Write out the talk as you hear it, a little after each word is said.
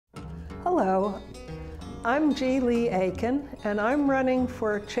Hello, I'm G. Lee Aiken, and I'm running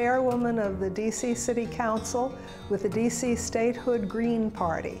for chairwoman of the DC City Council with the DC Statehood Green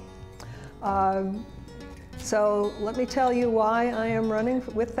Party. So let me tell you why I am running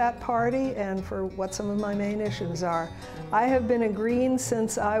with that party and for what some of my main issues are. I have been a Green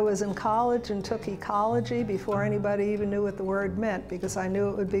since I was in college and took ecology before anybody even knew what the word meant, because I knew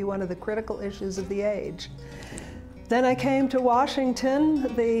it would be one of the critical issues of the age. Then I came to Washington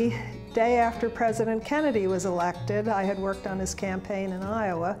the day after President Kennedy was elected. I had worked on his campaign in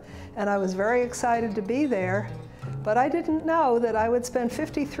Iowa, and I was very excited to be there. But I didn't know that I would spend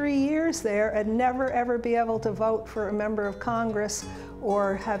 53 years there and never ever be able to vote for a member of Congress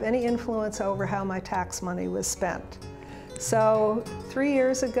or have any influence over how my tax money was spent. So 3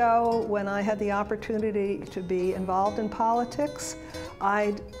 years ago, when I had the opportunity to be involved in politics,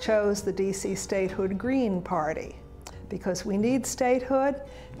 I chose the DC Statehood Green Party, because we need statehood,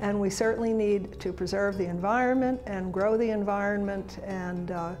 and we certainly need to preserve the environment and grow the environment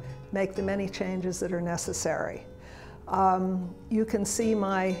and make the many changes that are necessary. You can see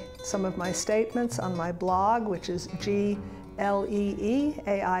some of my statements on my blog, which is GLEEAIKIN,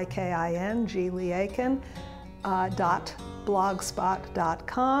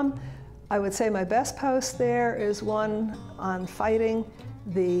 GLeeAiken.blogspot.com. I would say my best post there is one on fighting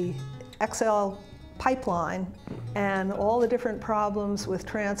the XL pipeline and all the different problems with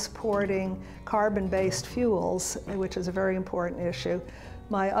transporting carbon-based fuels, which is a very important issue.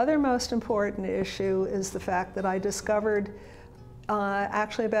 My other most important issue is the fact that I discovered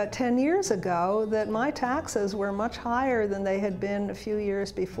actually about 10 years ago that my taxes were much higher than they had been a few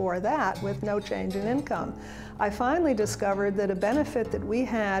years before that with no change in income. I finally discovered that a benefit that we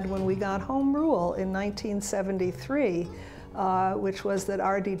had when we got home rule in 1973, which was that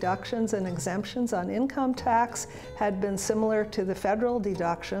our deductions and exemptions on income tax had been similar to the federal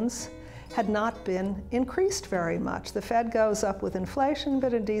deductions, had not been increased very much. The Fed goes up with inflation,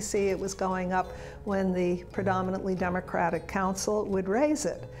 but in DC it was going up when the predominantly Democratic council would raise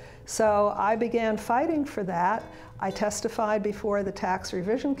it. So I began fighting for that. I testified before the Tax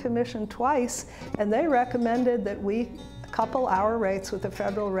Revision Commission twice, and they recommended that we couple our rates with the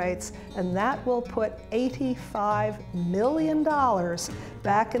federal rates, and that will put $85 million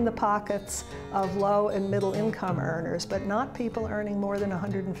back in the pockets of low and middle income earners, but not people earning more than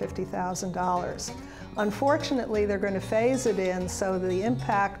 $150,000. Unfortunately, they're going to phase it in, so the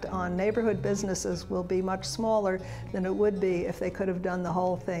impact on neighborhood businesses will be much smaller than it would be if they could have done the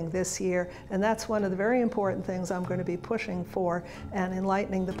whole thing this year. And that's one of the very important things I'm going to be pushing for and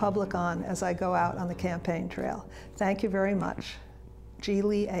enlightening the public on as I go out on the campaign trail. Thank you very much. G.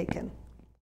 Lee Aiken.